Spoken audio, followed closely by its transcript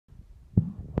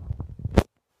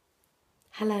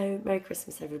Hello, Merry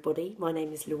Christmas everybody. My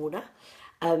name is Lorna.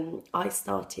 I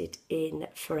started in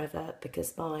Forever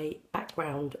because my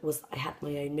background was I had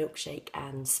my own milkshake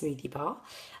and smoothie bar,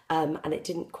 and it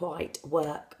didn't quite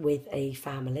work with a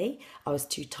family. I was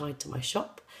too tied to my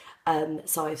shop.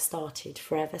 So I've started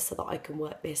Forever so that I can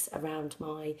work this around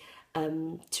my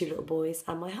two little boys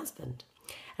and my husband.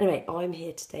 Anyway, I'm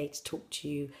here today to talk to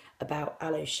you about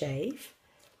Aloe Shave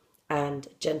and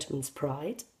Gentleman's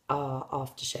Pride, our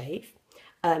aftershave.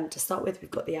 To start with, we've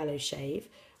got the Aloe Shave,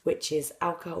 which is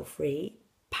alcohol-free,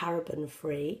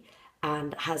 paraben-free,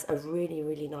 and has a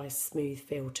really nice smooth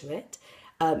feel to it.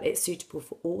 It's suitable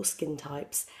for all skin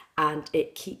types, and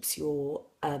it keeps all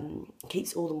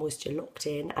the moisture locked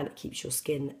in, and it keeps your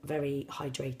skin very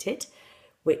hydrated,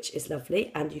 which is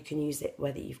lovely. And you can use it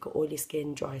whether you've got oily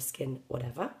skin, dry skin,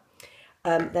 whatever.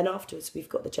 Then afterwards, we've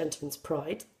got the Gentleman's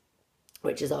Pride,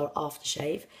 which is our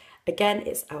aftershave. Again,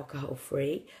 it's alcohol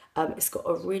free. It's got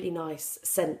a really nice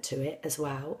scent to it as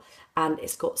well, and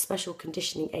it's got special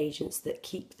conditioning agents that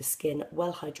keep the skin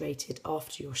well hydrated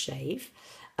after your shave,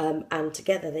 and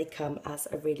together they come as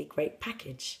a really great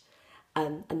package.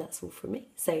 And that's all from me.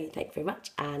 So thank you very much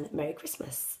and Merry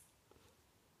Christmas.